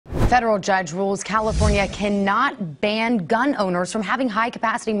federal judge rules California cannot ban gun owners from having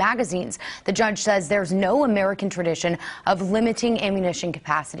high-capacity magazines. The judge says there's no American tradition of limiting ammunition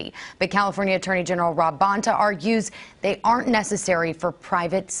capacity. But California Attorney General Rob Bonta argues they aren't necessary for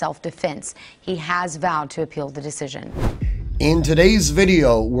private self-defense. He has vowed to appeal the decision. In today's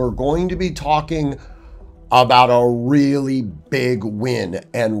video, we're going to be talking about a really big win,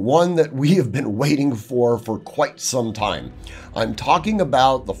 and one that we have been waiting for quite some time. I'm talking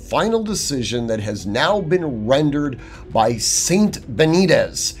about the final decision that has now been rendered by Saint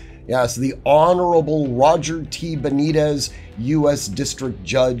Benitez. Yes, the Honorable Roger T. Benitez, U.S. District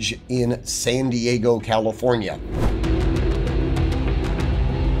Judge in San Diego, California.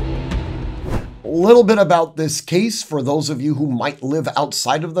 A little bit about this case for those of you who might live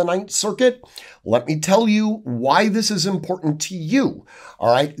outside of the Ninth Circuit. Let me tell you why this is important to you.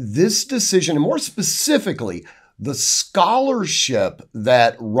 All right, this decision, and more specifically, the scholarship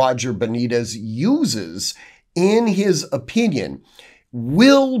that Roger Benitez uses in his opinion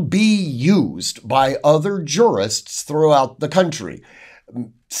will be used by other jurists throughout the country.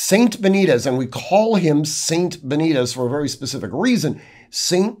 Saint Benitez, and we call him Saint Benitez for a very specific reason.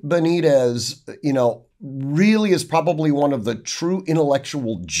 Saint Benitez, really is probably one of the true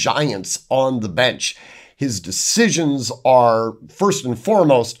intellectual giants on the bench. His decisions are, first and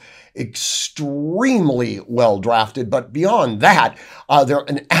foremost, extremely well drafted, but beyond that, they're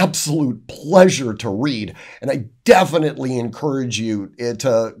an absolute pleasure to read. And I definitely encourage you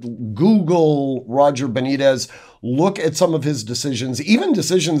to Google Roger Benitez, look at some of his decisions, even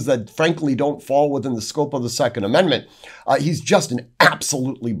decisions that frankly don't fall within the scope of the Second Amendment. He's just an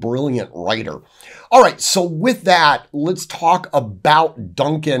absolutely brilliant writer. All right, so with that, let's talk about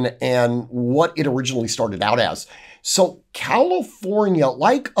Duncan and what it originally started out as. So California,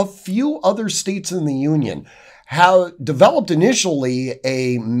 like a few other states in the union, have developed initially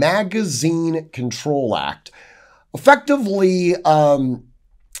a Magazine Control Act, effectively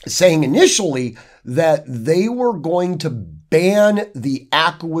saying initially that they were going to ban the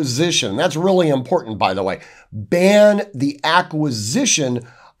acquisition. That's really important, by the way. Ban the acquisition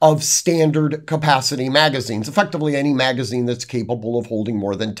of standard capacity magazines, effectively any magazine that's capable of holding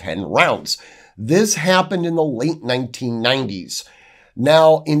more than 10 rounds. This happened in the late 1990s.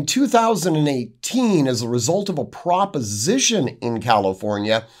 Now, in 2018, as a result of a proposition in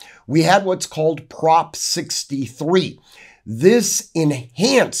California, we had what's called Prop 63. This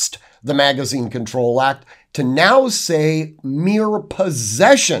enhanced the Magazine Control Act to now say mere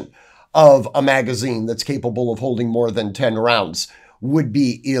possession of a magazine that's capable of holding more than 10 rounds would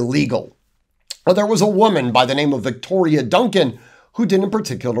be illegal. Well, there was a woman by the name of Victoria Duncan who didn't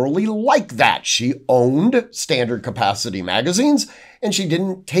particularly like that. She owned standard capacity magazines, and she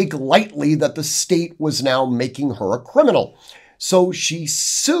didn't take lightly that the state was now making her a criminal. So she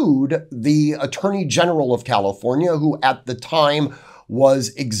sued the Attorney General of California, who at the time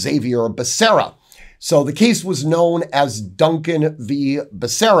was Xavier Becerra. So the case was known as Duncan v.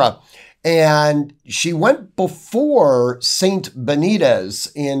 Becerra, and she went before Saint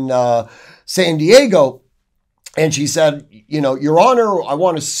Benitez in San Diego, and she said, Your Honor, I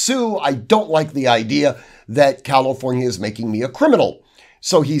want to sue. I don't like the idea that California is making me a criminal.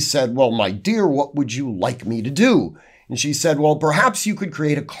 So he said, well, my dear, what would you like me to do? And she said, well, perhaps you could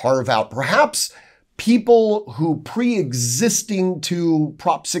create a carve-out. Perhaps people who pre-existing to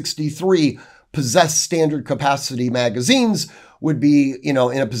Prop 63 possess standard capacity magazines would be, in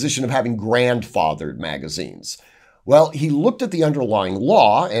a position of having grandfathered magazines. Well, he looked at the underlying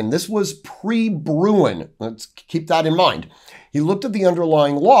law, and this was pre-Bruen. Let's keep that in mind. He looked at the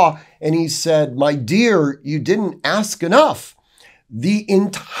underlying law, and he said, my dear, you didn't ask enough. The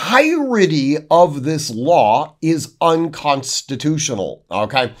entirety of this law is unconstitutional,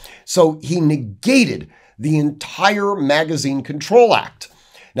 okay? So he negated the entire Magazine Control Act.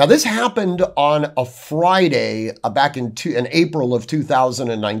 Now, this happened on a Friday back in April of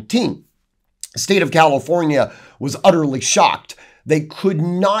 2019. The state of California was utterly shocked. They could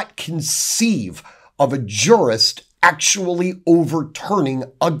not conceive of a jurist actually overturning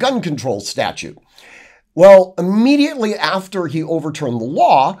a gun control statute. Well, immediately after he overturned the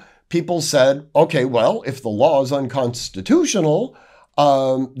law, people said, okay, well, if the law is unconstitutional,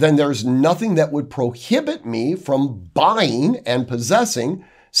 then there's nothing that would prohibit me from buying and possessing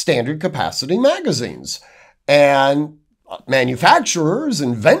standard capacity magazines. And manufacturers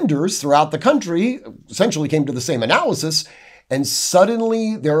and vendors throughout the country essentially came to the same analysis, and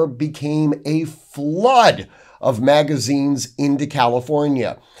suddenly there became a flood of magazines into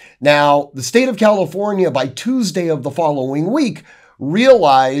California. Now, the state of California, by Tuesday of the following week,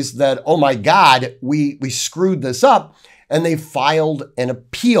 realized that, oh my God, we screwed this up, and they filed an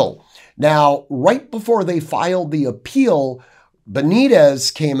appeal. Now, right before they filed the appeal,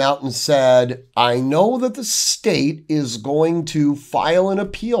 Benitez came out and said, I know that the state is going to file an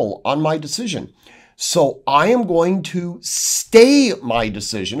appeal on my decision, so I am going to stay my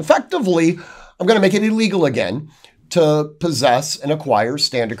decision. Effectively, I'm going to make it illegal again to possess and acquire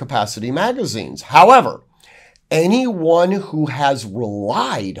standard capacity magazines. However, anyone who has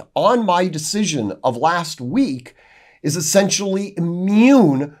relied on my decision of last week is essentially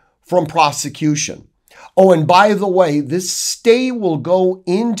immune from prosecution. Oh, and by the way, this stay will go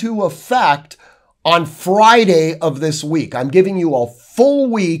into effect on Friday of this week. I'm giving you a full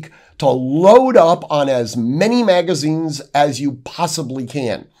week to load up on as many magazines as you possibly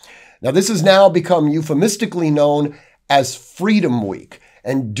can. Now, this has now become euphemistically known as Freedom Week.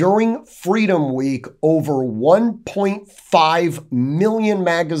 And during Freedom Week, over 1.5 million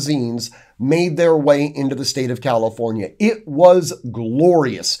magazines made their way into the state of California. It was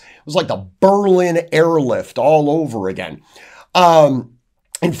glorious. It was like the Berlin airlift all over again.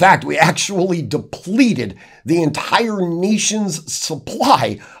 In fact, we actually depleted the entire nation's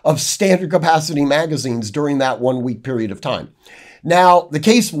supply of standard capacity magazines during that 1 week period of time. Now, the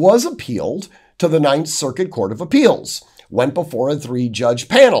case was appealed to the Ninth Circuit Court of Appeals, went before a 3-judge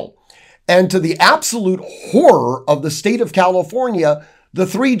panel. And to the absolute horror of the state of California, the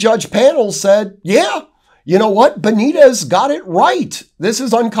 3-judge panel said, yeah, you know what? Benitez got it right. This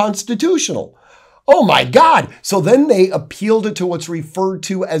is unconstitutional. Oh my God. So then they appealed it to what's referred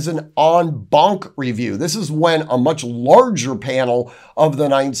to as an en banc review. This is when a much larger panel of the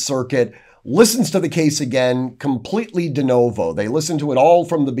Ninth Circuit listens to the case again, completely de novo. They listen to it all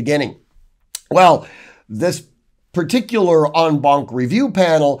from the beginning. Well, this particular en banc review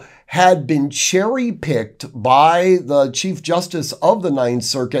panel had been cherry-picked by the Chief Justice of the Ninth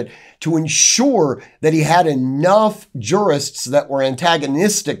Circuit to ensure that he had enough jurists that were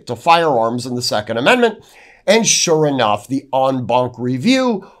antagonistic to firearms in the Second Amendment. And sure enough, the en banc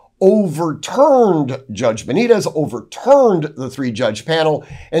review overturned Judge Benitez, overturned the 3-judge panel,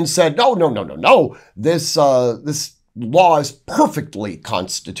 and said, no. This law is perfectly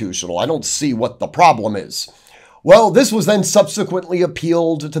constitutional. I don't see what the problem is. Well, this was then subsequently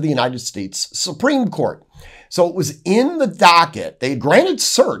appealed to the United States Supreme Court. So it was in the docket. They had granted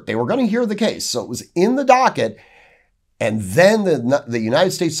cert. They were going to hear the case. So it was in the docket. And then the United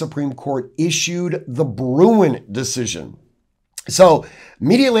States Supreme Court issued the Bruen decision. So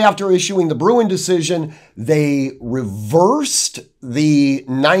immediately after issuing the Bruen decision, they reversed the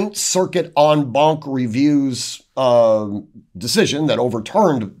Ninth Circuit en banc review's decision that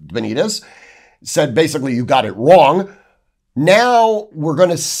overturned Benitez. Said basically, you got it wrong. Now we're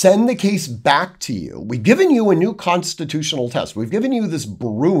going to send the case back to you. We've given you a new constitutional test. We've given you this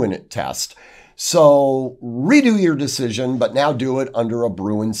Bruen test. So redo your decision, but now do it under a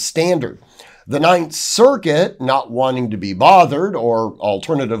Bruen standard. The Ninth Circuit, not wanting to be bothered, or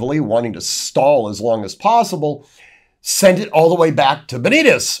alternatively wanting to stall as long as possible, sent it all the way back to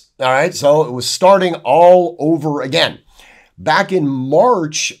Benitez. All right, so it was starting all over again. Back in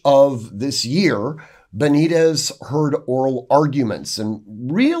March of this year, Benitez heard oral arguments, and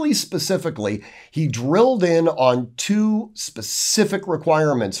really specifically, he drilled in on 2 specific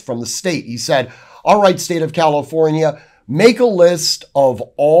requirements from the state. He said, all right, state of California, make a list of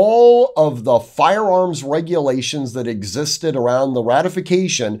all of the firearms regulations that existed around the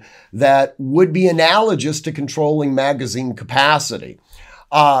ratification that would be analogous to controlling magazine capacity.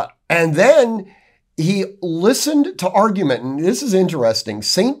 And then he listened to argument, and this is interesting.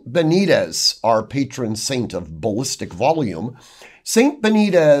 St. Benitez, our patron saint of ballistic volume, St.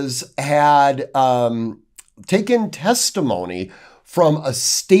 Benitez had taken testimony from a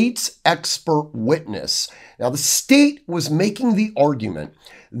state's expert witness. Now, the state was making the argument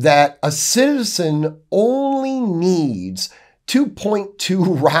that a citizen only needs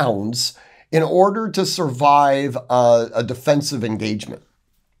 2.2 rounds in order to survive a defensive engagement.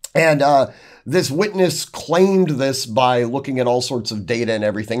 And this witness claimed this by looking at all sorts of data and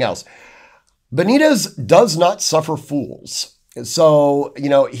everything else. Benitez does not suffer fools. So,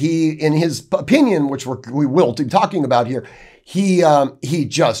 he, in his opinion, which we will be talking about here, he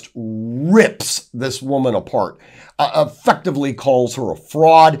just rips this woman apart, effectively calls her a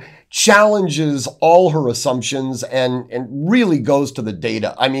fraud, challenges all her assumptions, and really goes to the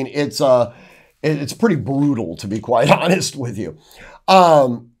data. I mean, it's pretty brutal, to be quite honest with you.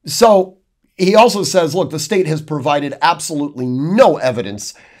 So he also says, look, the state has provided absolutely no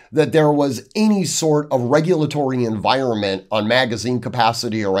evidence that there was any sort of regulatory environment on magazine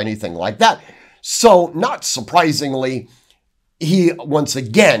capacity or anything like that. So not surprisingly, he once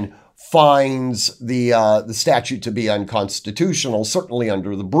again finds the statute to be unconstitutional, certainly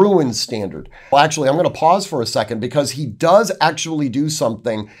under the Bruen standard. Well, actually, I'm going to pause for a second because he does actually do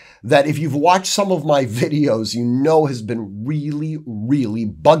something that if you've watched some of my videos, you know has been really, really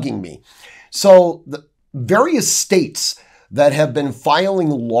bugging me. So the various states that have been filing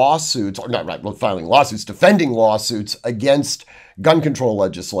lawsuits, or not filing lawsuits, defending lawsuits against gun control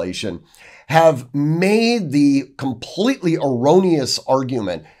legislation, have made the completely erroneous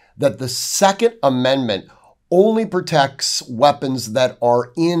argument that the Second Amendment only protects weapons that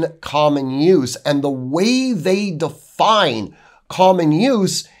are in common use. And the way they define common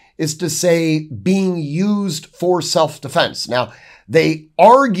use is to say being used for self-defense. Now, they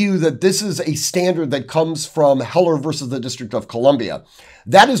argue that this is a standard that comes from Heller versus the District of Columbia.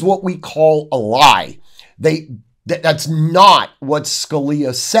 That is what we call a lie. That's not what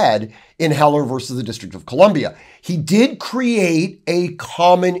Scalia said in Heller versus the District of Columbia. He did create a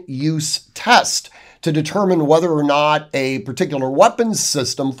common use test to determine whether or not a particular weapons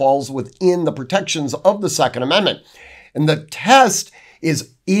system falls within the protections of the Second Amendment. And the test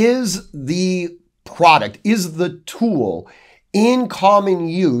is the product, is the tool in common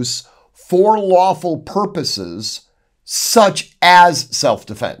use for lawful purposes such as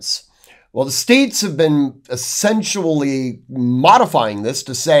self-defense. Well, the states have been essentially modifying this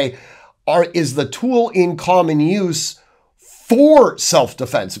to say, is the tool in common use for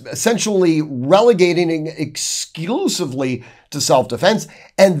self-defense, essentially relegating it exclusively to self-defense,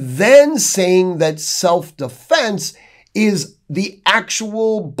 and then saying that self-defense is the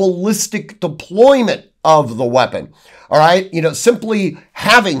actual ballistic deployment of the weapon. All right, simply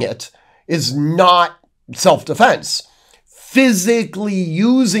having it is not self-defense. Physically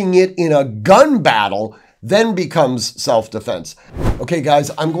using it in a gun battle then becomes self-defense. Okay,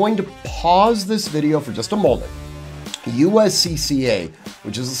 guys, I'm going to pause this video for just a moment. USCCA,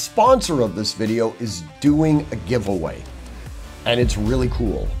 which is a sponsor of this video, is doing a giveaway, and it's really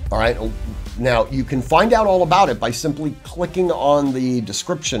cool. All right, now you can find out all about it by simply clicking on the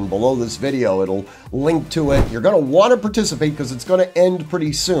description below this video. It'll link to it. You're going to want to participate because it's going to end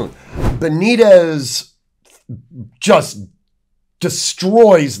pretty soon. Benitez just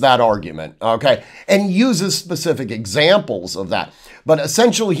destroys that argument, okay? And uses specific examples of that. But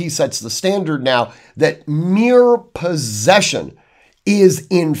essentially, he sets the standard now that mere possession is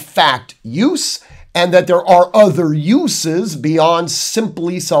in fact use, and that there are other uses beyond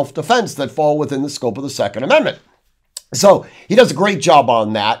simply self-defense that fall within the scope of the Second Amendment. So he does a great job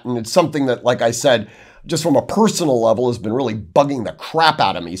on that, and it's something that, like I said, just from a personal level has been really bugging the crap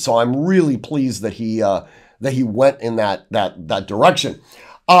out of me. So I'm really pleased that he went in that direction.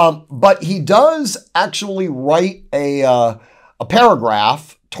 But he does actually write a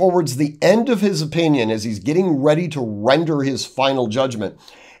paragraph towards the end of his opinion as he's getting ready to render his final judgment.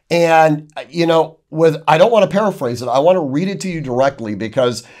 And, I don't want to paraphrase it. I want to read it to you directly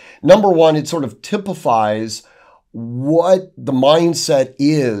because, number one, it sort of typifies what the mindset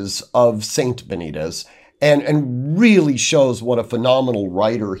is of Saint Benitez and really shows what a phenomenal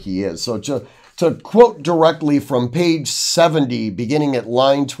writer he is. So to quote directly from page 70, beginning at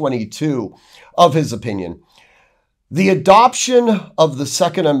line 22 of his opinion, the adoption of the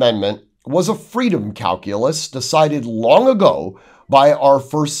Second Amendment was a freedom calculus decided long ago by our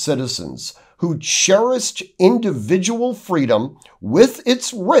first citizens who cherished individual freedom with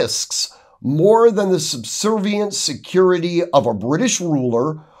its risks more than the subservient security of a British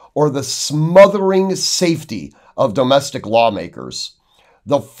ruler or the smothering safety of domestic lawmakers.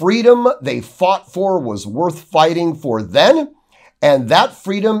 The freedom they fought for was worth fighting for then, and that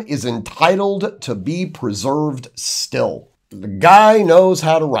freedom is entitled to be preserved still. The guy knows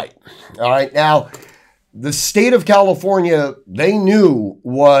how to write. All right, now, the state of California, they knew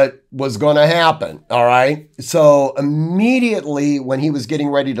what was going to happen, all right? So immediately when he was getting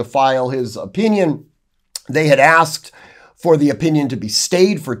ready to file his opinion, they had asked for the opinion to be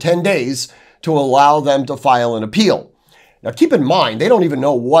stayed for 10 days to allow them to file an appeal. Now, keep in mind, they don't even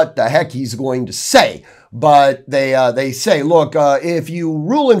know what the heck he's going to say, but they say, look, if you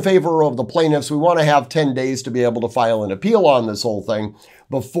rule in favor of the plaintiffs, we want to have 10 days to be able to file an appeal on this whole thing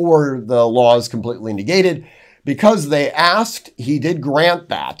before the law is completely negated. Because they asked, he did grant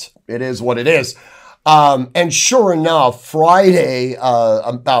that. It is what it is. And sure enough, Friday,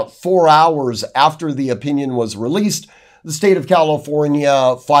 about 4 hours after the opinion was released, the state of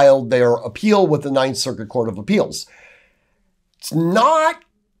California filed their appeal with the Ninth Circuit Court of Appeals. It's not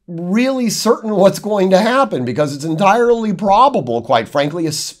really certain what's going to happen because it's entirely probable, quite frankly,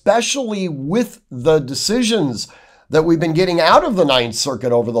 especially with the decisions that we've been getting out of the Ninth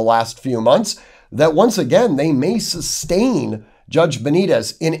Circuit over the last few months, that once again, they may sustain Judge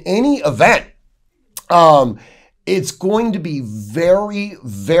Benitez. In any event, it's going to be very,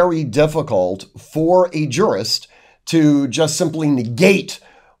 very difficult for a jurist to just simply negate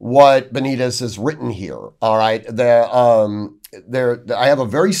what Benitez has written here. All right. I have a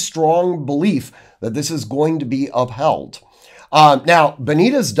very strong belief that this is going to be upheld. Now,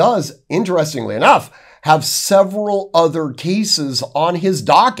 Benitez does, interestingly enough, have several other cases on his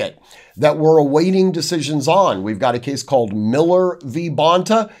docket that we're awaiting decisions on. We've got a case called Miller v.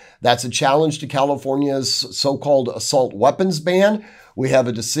 Bonta. That's a challenge to California's so-called assault weapons ban. We have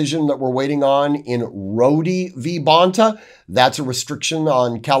a decision that we're waiting on in Rody v. Bonta. That's a restriction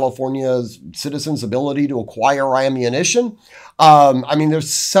on California's citizens' ability to acquire ammunition.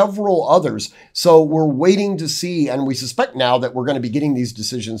 There's several others. So we're waiting to see, and we suspect now that we're going to be getting these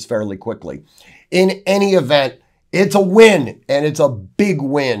decisions fairly quickly. In any event, it's a win, and it's a big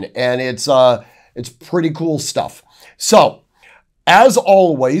win, and it's pretty cool stuff. So, as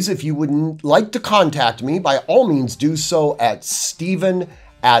always, if you would like to contact me, by all means do so at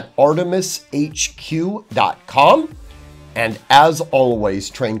steven@artemishq.com. And as always,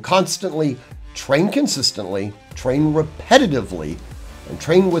 train constantly, train consistently, train repetitively, and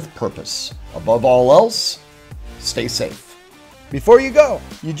train with purpose. Above all else, stay safe. Before you go,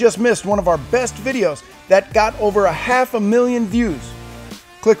 you just missed one of our best videos that got over 500,000 views.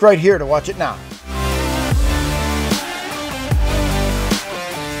 Click right here to watch it now.